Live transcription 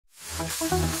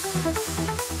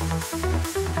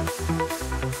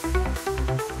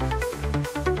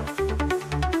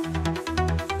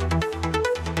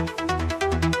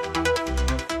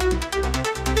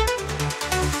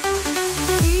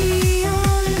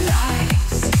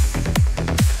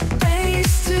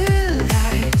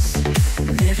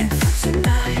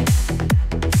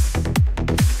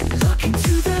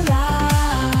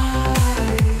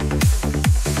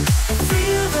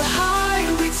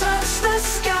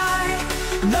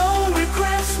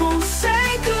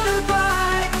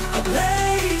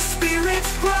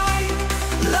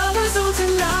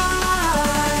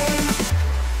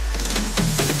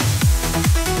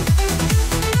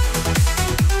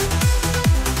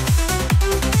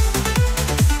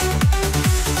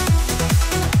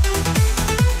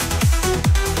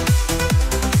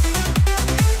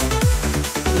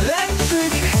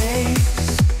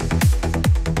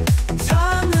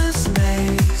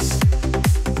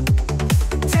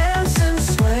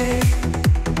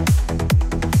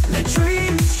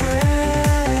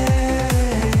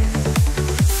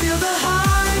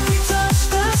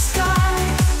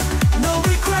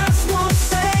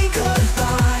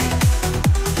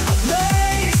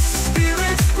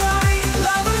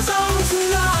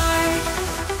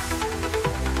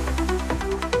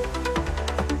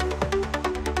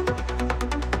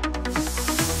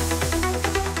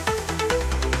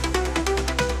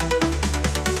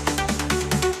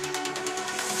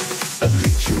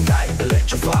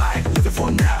Electrify, living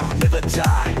for now, never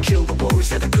die. Kill the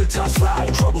worries, let the good times fly.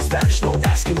 Troubles vanish, no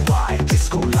asking why.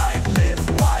 Disco life,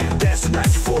 live wild. Dance the night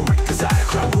euphoric, desire,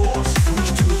 crowd roars.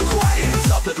 Reach to the quiet,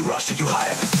 love, let the rush take you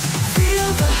higher.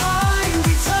 Feel the high,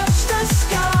 we touch the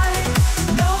sky.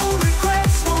 No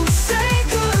regrets, won't say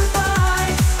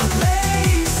goodbye.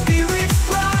 Ablaze, spirits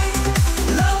bright,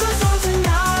 lovers all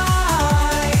tonight.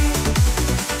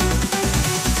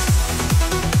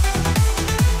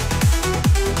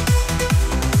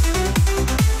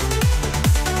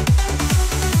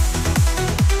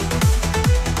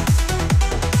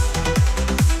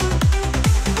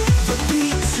 The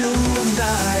beat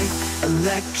tonight,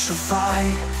 electrify.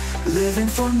 Living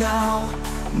for now,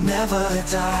 never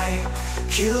die.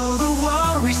 Kill the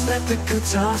worries, let the good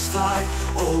times fly.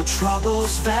 All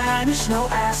troubles vanish, no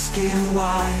asking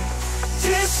why.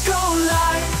 Disco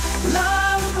light,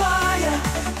 love wire.